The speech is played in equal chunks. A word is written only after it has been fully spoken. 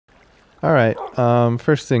All right.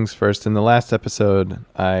 First things first. In the last episode,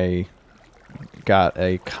 I got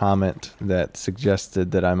a comment that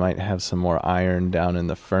suggested that I might have some more iron down in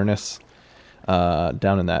the furnace,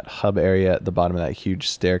 down in that hub area at the bottom of that huge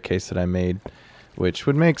staircase that I made, which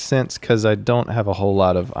would make sense because I don't have a whole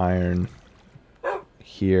lot of iron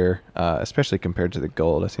here, especially compared to the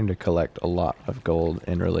gold. I seem to collect a lot of gold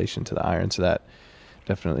in relation to the iron, so that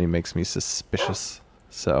definitely makes me suspicious.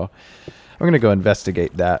 So I'm going to go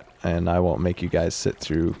investigate that, and I won't make you guys sit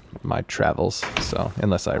through my travels, so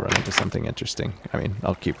unless I run into something interesting. I mean,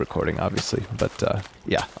 I'll keep recording, obviously, but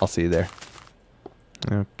yeah, I'll see you there.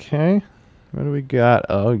 Okay, what do we got?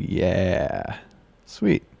 Oh, yeah.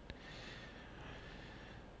 Sweet.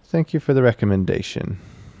 Thank you for the recommendation.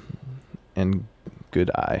 And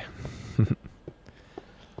good eye.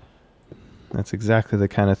 That's exactly the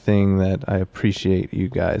kind of thing that I appreciate you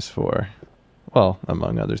guys for. Well,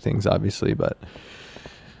 among other things, obviously, but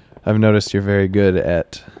I've noticed you're very good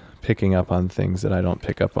at picking up on things that I don't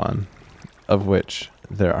pick up on, of which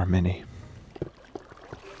there are many.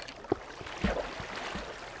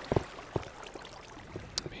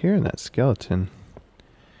 I'm hearing that skeleton.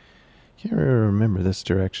 Can't really remember this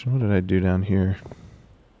direction. What did I do down here?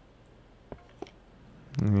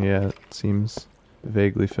 Yeah, it seems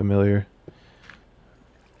vaguely familiar.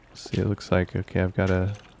 See, it looks like, okay, I've got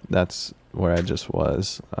a... That's where I just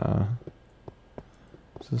was.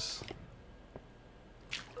 Is this...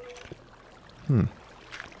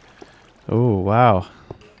 Oh, wow.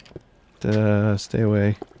 Stay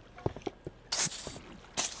away.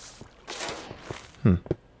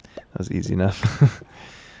 That was easy enough.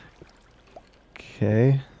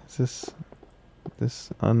 Okay. Is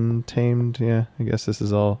this untamed? Yeah, I guess this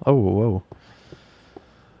is all... Oh, whoa.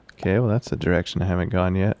 Okay, well, that's a direction I haven't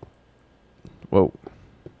gone yet. Whoa.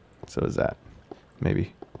 So is that.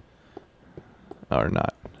 Maybe. Or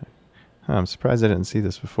not. I'm surprised I didn't see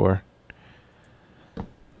this before.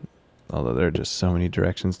 Although there are just so many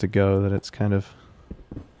directions to go that it's kind of...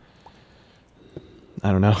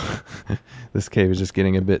 I don't know. This cave is just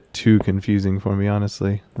getting a bit too confusing for me,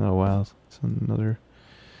 honestly. Oh, wow. It's another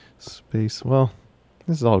space. Well,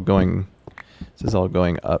 this is all going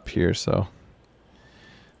up here, so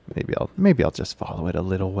maybe I'll just follow it a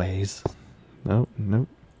little ways. Nope.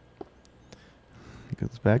 It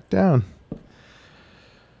goes back down.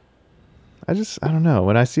 I don't know.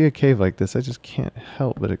 When I see a cave like this, I just can't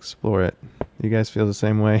help but explore it. You guys feel the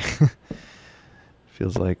same way?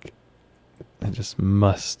 Feels like I just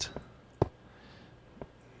must.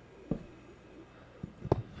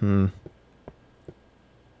 And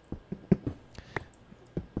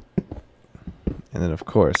then, of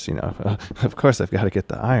course, of course I've got to get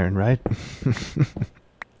the iron, right?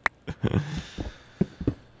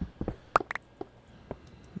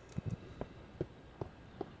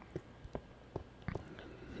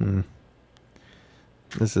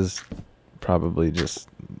 This is probably just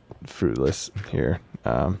fruitless here.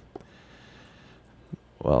 Well,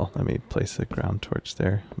 let me place a ground torch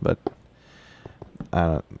there, but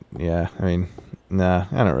nah, I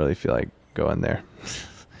don't really feel like going there.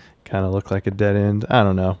 Kind of look like a dead end. I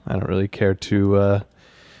don't know. I don't really care to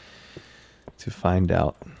find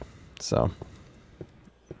out. So,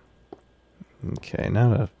 okay,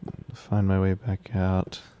 now to find my way back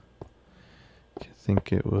out. I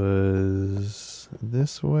think it was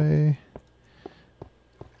this way.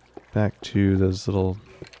 Back to those little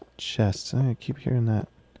chests. I keep hearing that.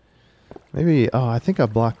 Maybe, oh, I think I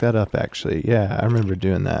blocked that up actually. Yeah, I remember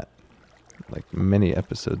doing that like many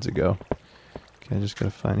episodes ago. Okay, I just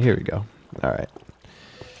gotta find, here we go. Alright.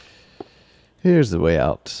 Here's the way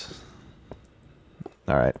out.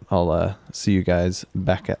 Alright, I'll see you guys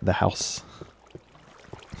back at the house.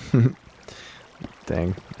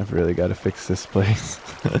 Dang, I've really got to fix this place.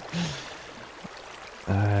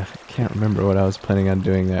 I can't remember what I was planning on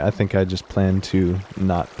doing there. I think I just planned to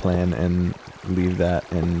not plan and leave that,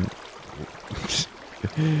 and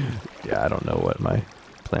yeah, I don't know what my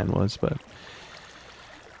plan was, but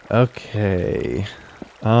okay.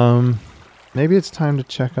 Maybe it's time to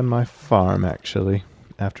check on my farm, actually,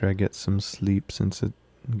 after I get some sleep, since it's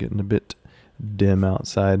getting a bit dim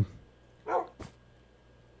outside.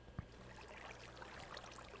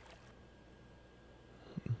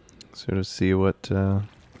 Sort of see what the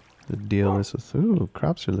deal is with... Ooh,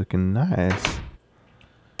 crops are looking nice.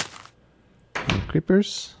 Any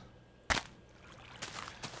creepers?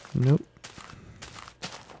 Nope.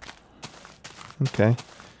 Okay.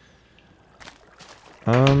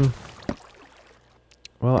 Well,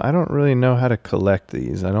 I don't really know how to collect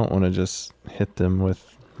these. I don't want to just hit them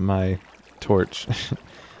with my torch.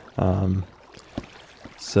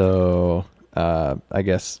 So I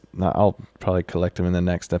guess I'll probably collect them in the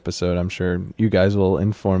next episode. I'm sure you guys will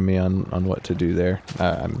inform me on what to do there.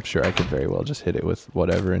 I'm sure I could very well just hit it with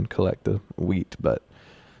whatever and collect the wheat, but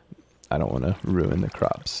I don't want to ruin the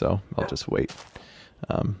crops, so I'll just wait.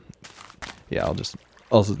 Yeah, I'll just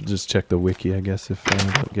also just check the wiki, I guess, if I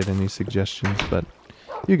don't get any suggestions, but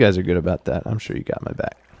you guys are good about that. I'm sure you got my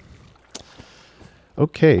back.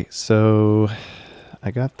 Okay, so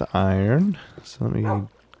I got the iron, so let me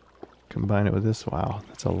combine it with this. Wow,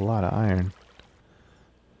 that's a lot of iron.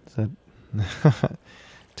 Is that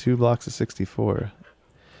 2 blocks of 64?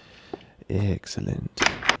 Excellent.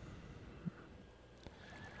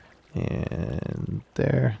 And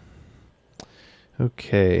there.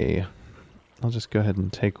 Okay, I'll just go ahead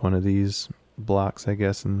and take one of these blocks, I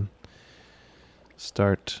guess, and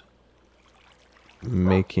start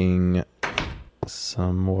making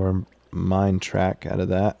some more mine track out of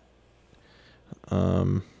that.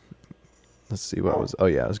 Let's see what was... Oh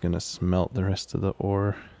yeah, I was going to smelt the rest of the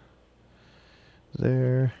ore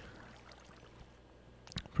there.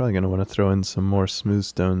 Probably going to want to throw in some more smooth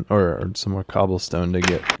stone, or some more cobblestone to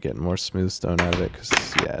get more smooth stone out of it, because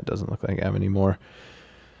yeah, it doesn't look like I have any more.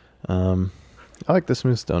 I like the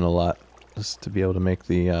smooth stone a lot, just to be able to make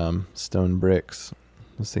the stone bricks.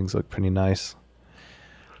 Those things look pretty nice.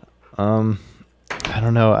 I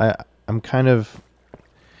don't know, I'm kind of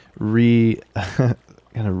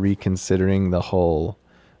reconsidering the whole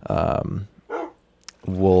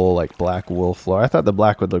wool, like black wool floor. I thought the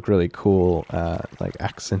black would look really cool, like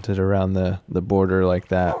accented around the border like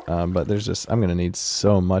that, but there's just, I'm gonna need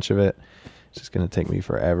so much of it. It's just gonna take me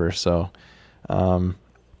forever, so I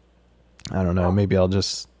don't know, maybe I'll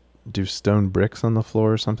just do stone bricks on the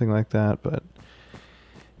floor or something like that, but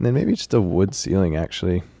and then maybe just a wood ceiling,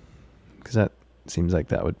 actually, because that seems like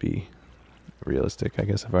that would be realistic. I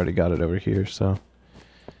guess I've already got it over here, so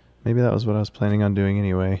maybe that was what I was planning on doing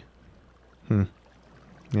anyway.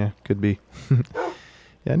 Yeah, could be.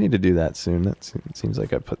 Yeah, I need to do that soon. It seems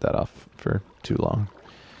like I put that off for too long.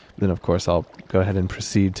 Then, of course, I'll go ahead and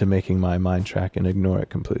proceed to making my mine track and ignore it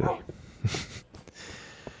completely.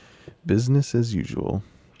 Business as usual.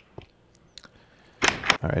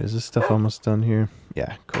 Alright, is this stuff almost done here?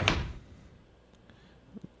 Yeah, cool.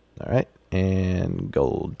 Alright, and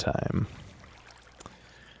gold time.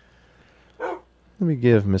 Let me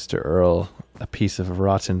give Mr. Earl a piece of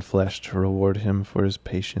rotten flesh to reward him for his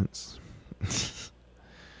patience.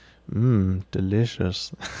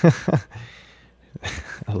 Delicious.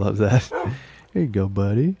 I love that. Here you go,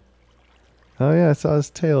 buddy. Oh yeah, I saw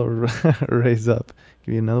his tail raise up.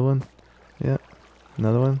 Give you another one. Yeah,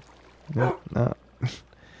 another one. Yep. No.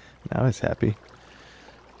 Now he's happy.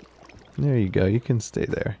 There you go. You can stay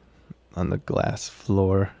there on the glass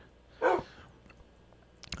floor.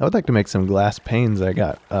 I would like to make some glass panes. I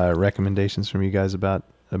got recommendations from you guys about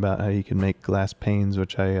how you can make glass panes,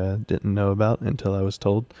 which I didn't know about until I was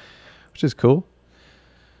told, which is cool.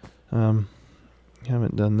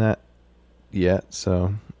 Haven't done that yet,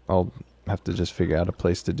 so I'll have to just figure out a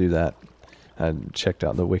place to do that. I checked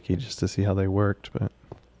out the wiki just to see how they worked, but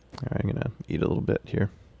alright, I'm gonna eat a little bit here.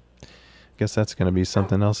 Guess that's gonna be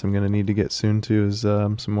something else I'm gonna need to get soon too, is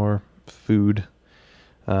some more food.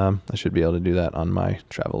 I should be able to do that on my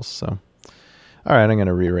travels, so. Alright, I'm going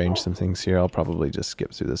to rearrange some things here. I'll probably just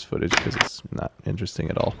skip through this footage because it's not interesting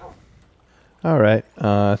at all. Alright,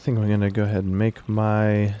 I think I'm going to go ahead and make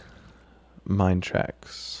my mine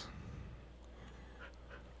tracks.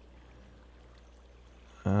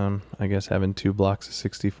 I guess having 2 blocks of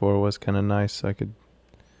 64 was kind of nice, so I could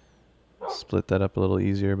split that up a little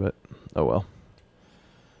easier, but oh well.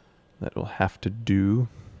 That will have to do.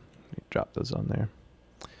 Let me drop those on there.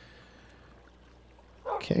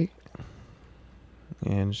 Okay.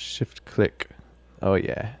 And shift click. Oh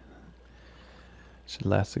yeah. Should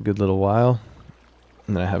last a good little while.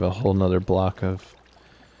 And then I have a whole nother block of,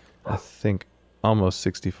 I think, almost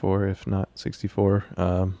 64, if not 64,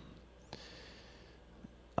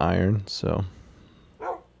 iron, so.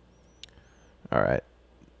 Alright.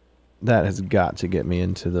 That has got to get me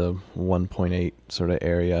into the 1.8 sort of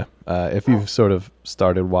area. If you've sort of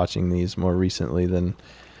started watching these more recently, then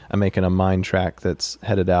I'm making a mine track that's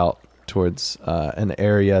headed out towards an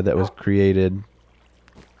area that was created,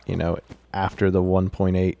 you know, after the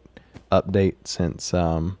 1.8 update, since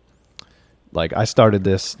like I started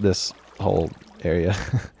this whole area.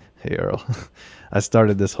 Hey Earl. I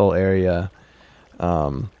started this whole area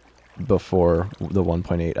before the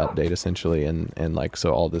 1.8 update, essentially, and like,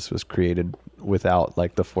 so all this was created without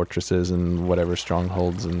like the fortresses and whatever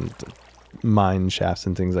strongholds and mine shafts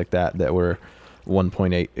and things like that that were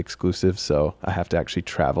 1.8 exclusive, so I have to actually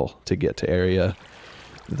travel to get to area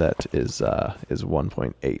that is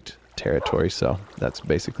 1.8 territory. So that's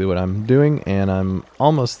basically what I'm doing, and I'm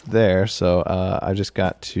almost there. So I just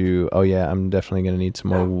got to, oh yeah, I'm definitely gonna need some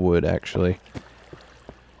more wood actually.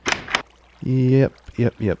 Yep,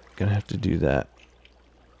 gonna have to do that.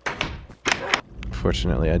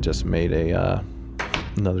 Fortunately, I just made a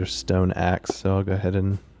another stone axe, so I'll go ahead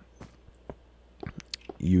and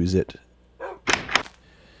use it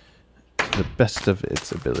to the best of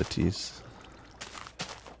its abilities.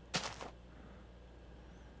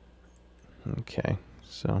 Okay,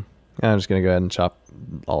 so I'm just gonna go ahead and chop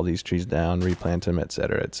all these trees down, replant them,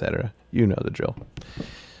 etc., etc. You know the drill.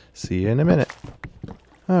 See you in a minute.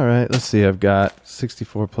 All right, let's see. I've got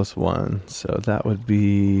 64 plus 1, so that would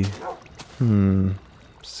be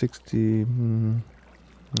 60.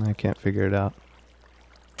 I can't figure it out.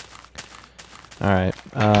 All right.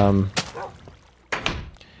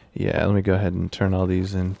 Yeah, let me go ahead and turn all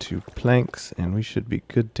these into planks, and we should be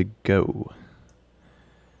good to go.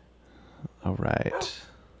 All right.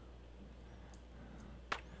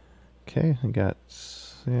 Okay, I got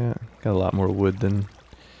a lot more wood than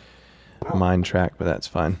mine track, but that's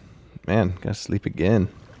fine. Man, gotta sleep again.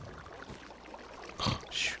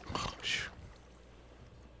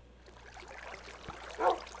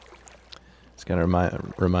 This kind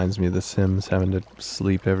of reminds me of The Sims, having to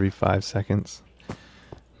sleep every 5 seconds.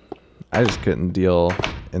 I just couldn't deal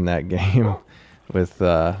in that game with,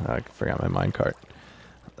 I forgot my minecart.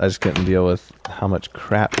 I just couldn't deal with how much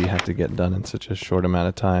crap you have to get done in such a short amount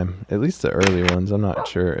of time. At least the early ones. I'm not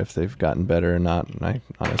sure if they've gotten better or not. I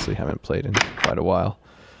honestly haven't played in quite a while.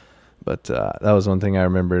 But that was one thing I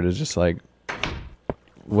remember, to just like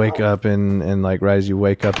wake up and like right as you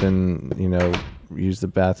wake up and, you know, use the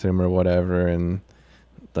bathroom or whatever and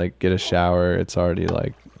like get a shower, it's already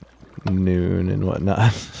like noon and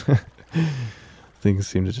whatnot. Things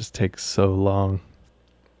seem to just take so long.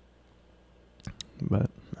 But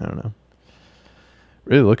I don't know.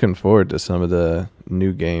 Really looking forward to some of the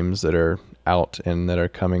new games that are out and that are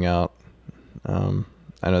coming out. I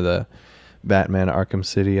know the Batman Arkham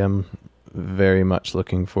City, I'm very much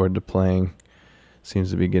looking forward to playing.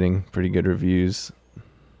 Seems to be getting pretty good reviews.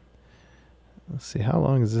 Let's see, how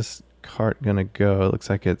long is this cart gonna go? It looks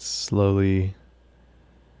like it's slowly,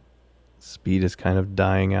 speed is kind of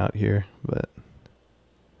dying out here, but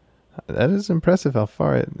that is impressive how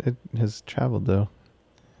far it has traveled though.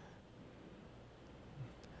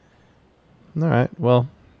 Alright, well,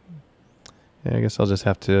 yeah, I guess I'll just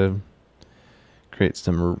have to create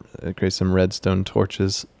some redstone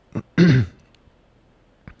torches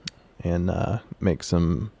and make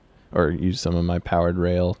some, or use some of my powered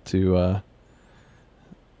rail to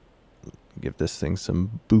give this thing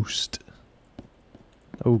some boost.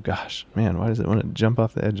 Oh gosh, man, why does it want to jump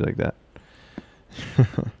off the edge like that?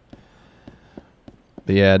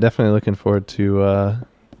 But yeah, definitely looking forward to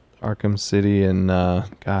Arkham City, and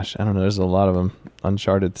gosh, I don't know, there's a lot of them.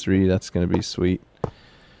 Uncharted 3, that's going to be sweet.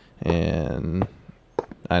 And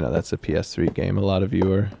I know that's a PS3 game. A lot of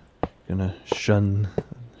you are going to shun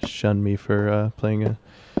me for playing a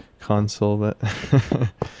console, but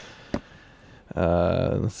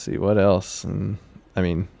let's see, what else? And I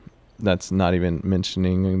mean, that's not even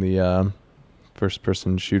mentioning the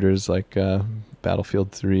first-person shooters like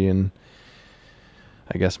Battlefield 3 and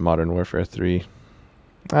I guess Modern Warfare 3.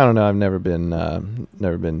 I don't know. I've never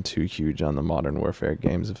been too huge on the Modern Warfare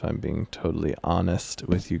games, if I'm being totally honest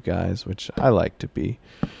with you guys, which I like to be.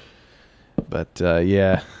 But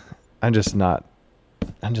yeah, I'm just not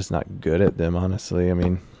good at them, honestly. I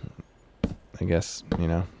mean, I guess, you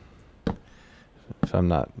know, if I'm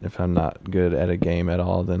not good at a game at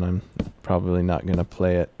all, then I'm probably not gonna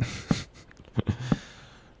play it.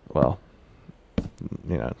 Well,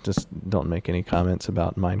 you know, just don't make any comments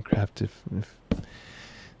about Minecraft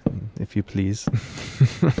if you please.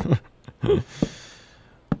 But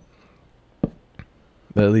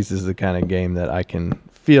at least this is the kind of game that I can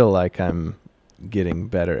feel like I'm getting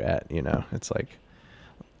better at, you know. It's like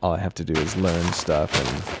all I have to do is learn stuff,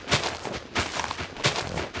 and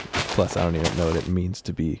plus I don't even know what it means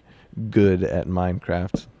to be good at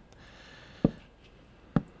Minecraft,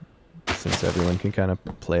 since everyone can kind of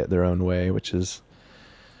play it their own way, which is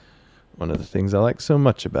one of the things I like so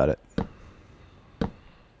much about it.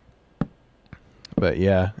 But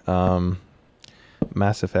yeah,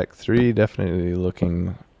 Mass Effect 3, definitely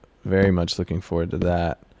very much looking forward to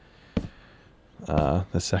that.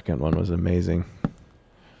 The second one was amazing.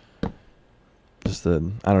 Just I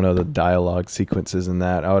don't know, the dialogue sequences in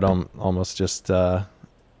that. I would almost just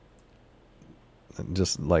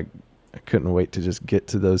like, I couldn't wait to just get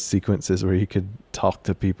to those sequences where you could talk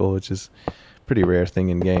to people, which is a pretty rare thing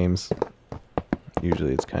in games.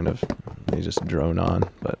 usually it's kind of, they just drone on,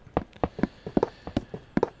 but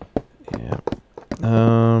yeah.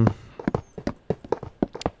 And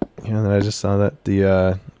then I just saw that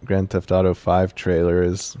the Grand Theft Auto 5 trailer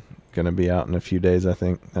is going to be out in a few days, I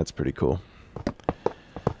think. That's pretty cool.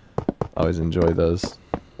 Always enjoy those.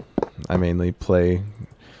 I mainly play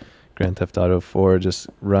Grand Theft Auto 4, just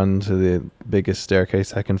run to the biggest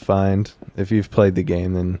staircase I can find. If you've played the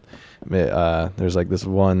game, then there's like this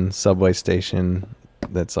one subway station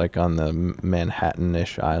that's like on the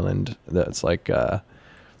Manhattan-ish island that's like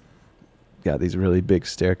got these really big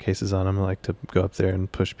staircases on them. I like to go up there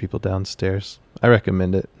and push people downstairs. I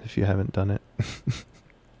recommend it if you haven't done it.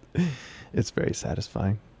 It's very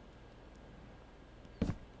satisfying.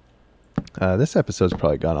 This episode's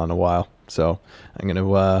probably gone on a while, so I'm going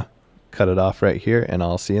to cut it off right here, and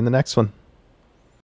I'll see you in the next one.